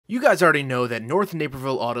You guys already know that North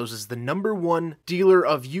Naperville Autos is the #1 dealer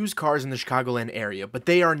of used cars in the Chicagoland area, but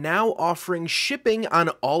they are now offering shipping on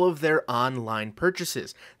all of their online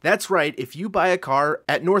purchases. That's right, if you buy a car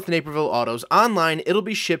at North Naperville Autos online, it'll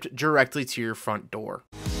be shipped directly to your front door.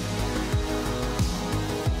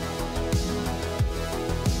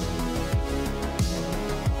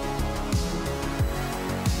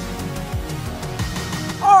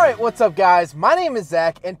 Alright, what's up guys? My name is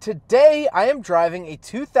Zach, and today I am driving a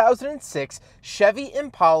 2006 Chevy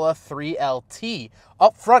Impala 3LT.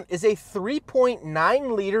 Up front is a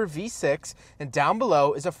 3.9 liter V6, and down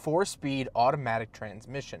below is a 4-speed automatic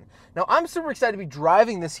transmission. Now, I'm super excited to be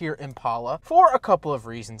driving this here Impala for a couple of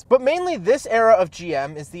reasons, but mainly this era of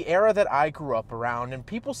GM is the era that I grew up around, and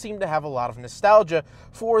people seem to have a lot of nostalgia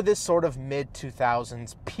for this sort of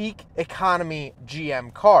mid-2000s peak economy GM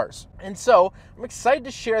cars. And so, I'm excited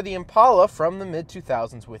to share the Impala from the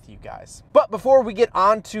mid-2000s with you guys. But before we get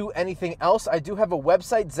on to anything else, I do have a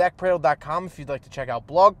website, zackpraedel.com, if you'd like to check out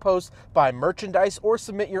blog posts, buy merchandise, or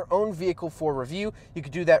submit your own vehicle for review. You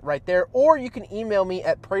can do that right there, or you can email me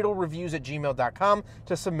at praedelreviews@gmail.com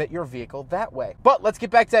to submit your vehicle that way. But let's get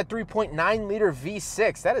back to that 3.9 liter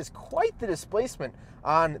V6. That is quite the displacement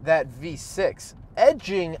on that V6.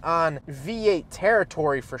 Edging on V8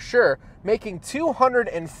 territory for sure, making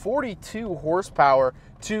 242 horsepower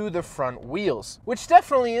to the front wheels, which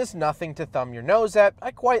definitely is nothing to thumb your nose at.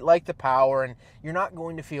 I quite like the power, and you're not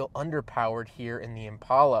going to feel underpowered here in the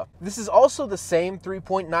Impala. This is also the same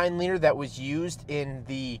 3.9 liter that was used in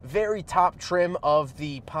the very top trim of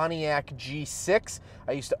the Pontiac G6.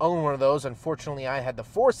 I used to own one of those. Unfortunately, I had the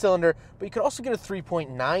 4-cylinder, but you could also get a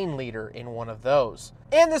 3.9 liter in one of those.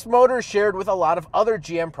 And this motor is shared with a lot of other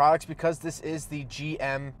GM products because this is the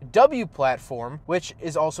GMW platform, which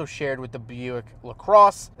is also shared with the Buick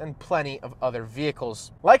LaCrosse and plenty of other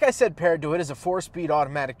vehicles. Like I said, paired to it is a 4-speed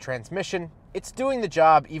automatic transmission. It's doing the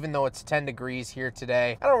job even though it's 10 degrees here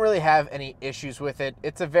today. I don't really have any issues with it.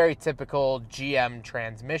 It's a very typical GM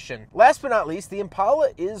transmission. Last but not least, the Impala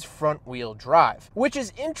is front-wheel drive, which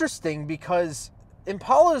is interesting because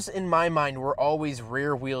Impalas, in my mind, were always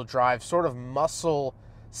rear-wheel drive, sort of muscle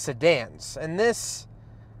sedans, and this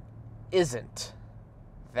isn't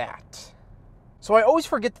that. So I always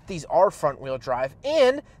forget that these are front-wheel drive,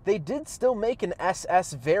 and they did still make an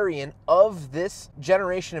SS variant of this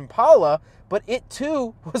generation Impala, but it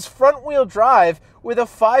too was front-wheel drive with a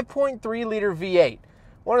 5.3 liter V8.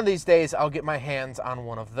 One of these days, I'll get my hands on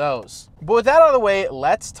one of those. But with that out of the way,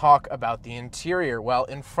 let's talk about the interior. Well,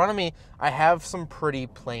 in front of me, I have some pretty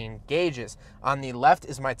plain gauges. On the left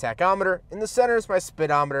is my tachometer, in the center is my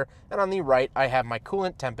speedometer, and on the right, I have my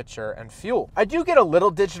coolant temperature and fuel. I do get a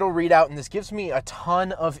little digital readout, and this gives me a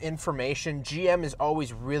ton of information. GM is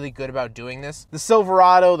always really good about doing this. The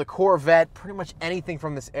Silverado, the Corvette, pretty much anything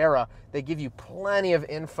from this era, they give you plenty of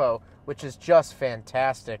info, which is just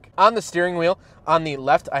fantastic. On the steering wheel, on the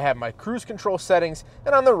left, I have my cruise control settings,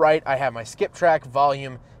 and on the right, I have my skip track,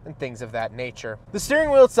 volume, and things of that nature. The steering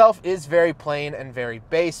wheel itself is very plain and very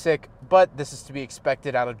basic, but this is to be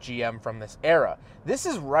expected out of GM from this era. This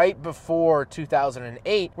is right before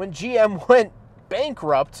 2008 when GM went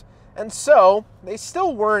bankrupt, and so they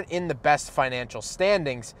still weren't in the best financial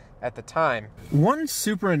standings at the time. One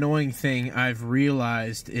super annoying thing I've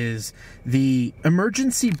realized is the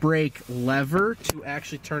emergency brake lever to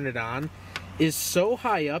actually turn it on is so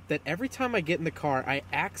high up that every time I get in the car, I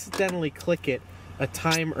accidentally click it a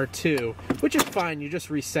time or two, which is fine, you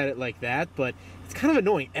just reset it like that, but it's kind of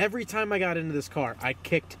annoying. Every time I got into this car, I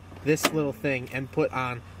kicked this little thing and put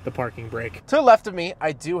on the parking brake. To the left of me,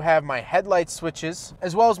 I do have my headlight switches,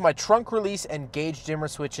 as well as my trunk release and gauge dimmer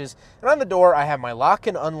switches, and on the door, I have my lock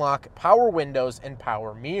and unlock, power windows, and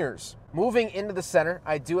power mirrors. Moving into the center,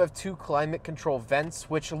 I do have 2 climate control vents,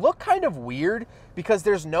 which look kind of weird because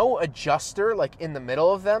there's no adjuster like in the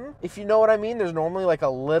middle of them. If you know what I mean, there's normally like a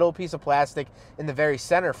little piece of plastic in the very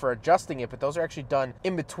center for adjusting it, but those are actually done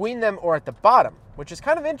in between them or at the bottom, which is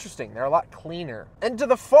kind of interesting. They're a lot cleaner. And to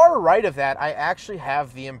the far right of that, I actually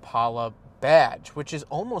have the Impala badge, which is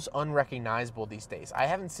almost unrecognizable these days. I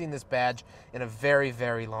haven't seen this badge in a very,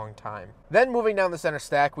 very long time. Then moving down the center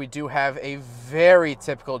stack, we do have a very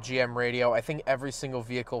typical GM radio. I think every single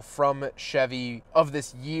vehicle from Chevy of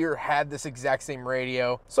this year had this exact same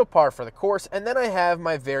radio, so par for the course. And then I have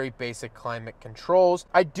my very basic climate controls.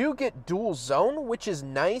 I do get dual zone, which is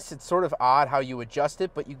nice. It's sort of odd how you adjust it,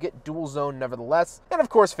 but you get dual zone nevertheless. And of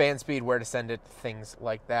course, fan speed, where to send it, things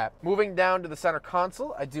like that. Moving down to the center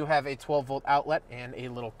console, I do have a 12 12-volt outlet and a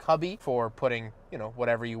little cubby for putting, you know,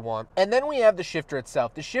 whatever you want. And then we have the shifter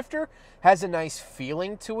itself. The shifter has a nice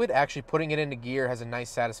feeling to it. Actually, putting it into gear has a nice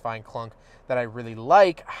satisfying clunk that I really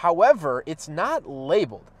like. However, it's not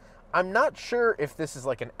labeled. I'm not sure if this is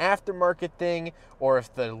like an aftermarket thing or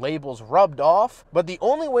if the label's rubbed off, but the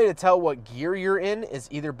only way to tell what gear you're in is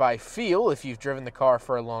either by feel, if you've driven the car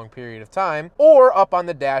for a long period of time, or up on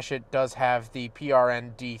the dash it does have the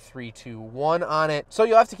PRN D321 on it. So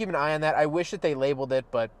you'll have to keep an eye on that. I wish that they labeled it,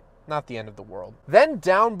 but not the end of the world. Then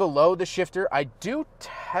down below the shifter, I do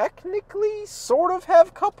technically sort of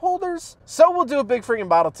have cup holders. So we'll do a big freaking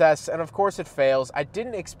bottle test, and of course it fails. I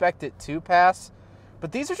didn't expect it to pass,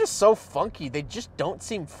 but these are just so funky. They just don't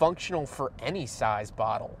seem functional for any size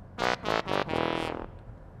bottle.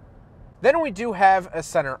 Then we do have a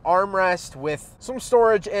center armrest with some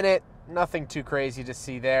storage in it. Nothing too crazy to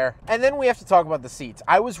see there. And then we have to talk about the seats.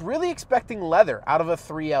 I was really expecting leather out of a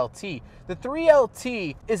 3LT. The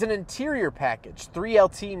 3LT is an interior package.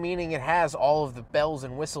 3LT meaning it has all of the bells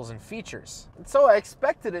and whistles and features. And so I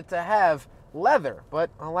expected it to have leather, but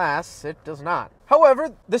alas, it does not.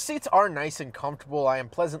 However, the seats are nice and comfortable. I am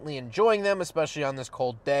pleasantly enjoying them, especially on this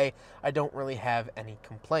cold day. I don't really have any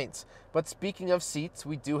complaints. But speaking of seats,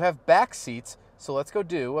 we do have back seats, so let's go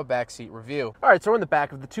do a backseat review. All right, so we're in the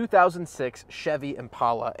back of the 2006 Chevy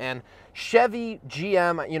Impala, and Chevy,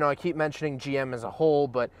 GM, you know, I keep mentioning GM as a whole,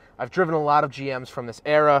 but I've driven a lot of GMs from this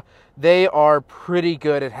era. They are pretty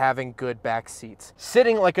good at having good back seats.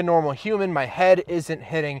 Sitting like a normal human, my head isn't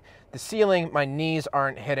hitting the ceiling, my knees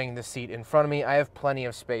aren't hitting the seat in front of me. I have plenty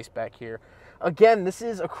of space back here. Again, this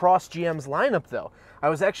is across GM's lineup though. I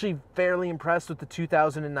was actually fairly impressed with the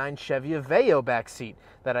 2009 Chevy Aveo back seat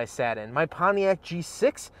that I sat in. My Pontiac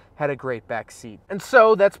G6 had a great back seat. And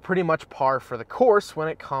so that's pretty much par for the course when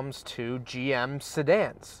it comes to GM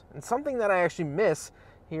sedans. And something that I actually miss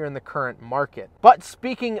here in the current market. But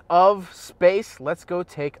speaking of space, let's go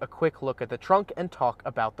take a quick look at the trunk and talk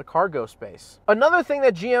about the cargo space. Another thing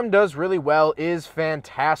that GM does really well is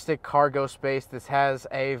fantastic cargo space. This has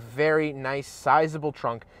a very nice sizable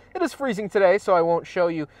trunk. It is freezing today, so I won't show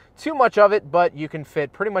you too much of it, but you can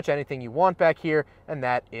fit pretty much anything you want back here, and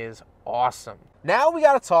that is awesome. Now we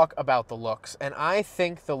got to talk about the looks, and I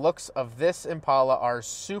think the looks of this Impala are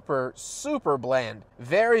super, super bland.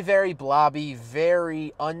 Very, very blobby,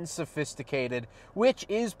 very unsophisticated, which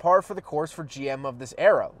is par for the course for GM of this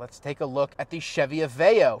era. Let's take a look at the Chevy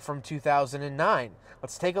Aveo from 2009.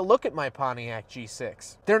 Let's take a look at my Pontiac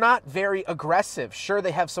G6. They're not very aggressive. Sure, they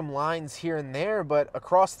have some lines here and there, but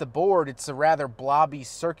across the board, it's a rather blobby,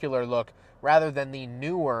 circular look rather than the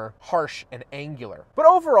newer, harsh and angular. But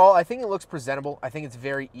overall, I think it looks presentable. I think it's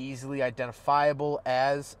very easily identifiable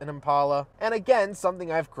as an Impala. And again,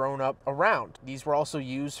 something I've grown up around. These were also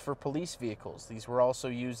used for police vehicles. These were also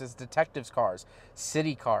used as detectives' cars,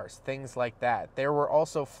 city cars, things like that. There were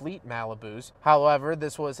also fleet Malibus. However,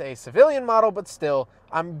 this was a civilian model, but still,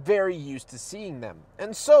 I'm very used to seeing them.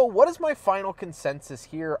 And so, what is my final consensus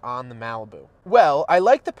here on the Malibu? Well, I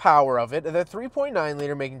like the power of it. The 3.9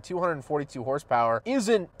 liter making 242 horsepower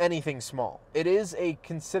isn't anything small. It is a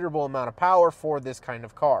considerable amount of power for this kind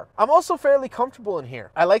of car. I'm also fairly comfortable in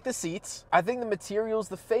here. I like the seats. I think the materials,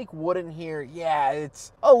 the fake wood in here, yeah,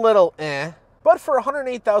 it's a little eh. But for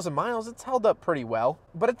 108,000 miles, it's held up pretty well.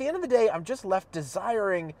 But at the end of the day, I'm just left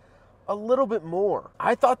desiring a little bit more.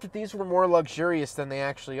 I thought that these were more luxurious than they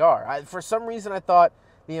actually are. For some reason, I thought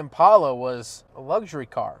the Impala was a luxury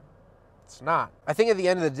car. It's not. I think at the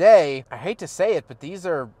end of the day, I hate to say it, but these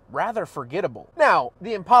are rather forgettable. Now,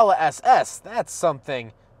 the Impala SS, that's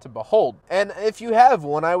something to behold. And if you have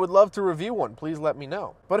one, I would love to review one. Please let me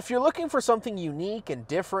know. But if you're looking for something unique and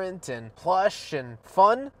different and plush and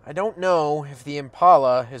fun, I don't know if the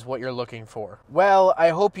Impala is what you're looking for. Well, I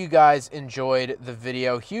hope you guys enjoyed the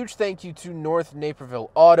video. Huge thank you to North Naperville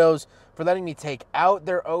Autos for letting me take out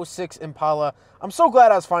their 06 Impala. I'm so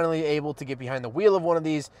glad I was finally able to get behind the wheel of one of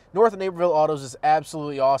these. North Naperville Autos is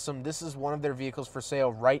absolutely awesome. This is one of their vehicles for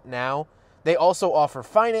sale right now. They also offer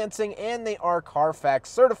financing, and they are Carfax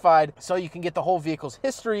certified, so you can get the whole vehicle's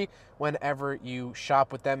history whenever you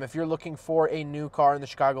shop with them. If you're looking for a new car in the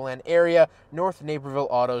Chicagoland area, North Naperville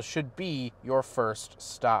Autos should be your first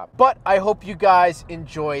stop. But I hope you guys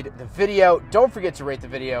enjoyed the video. Don't forget to rate the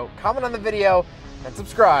video, comment on the video, and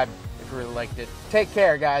subscribe if you really liked it. Take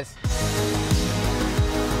care, guys.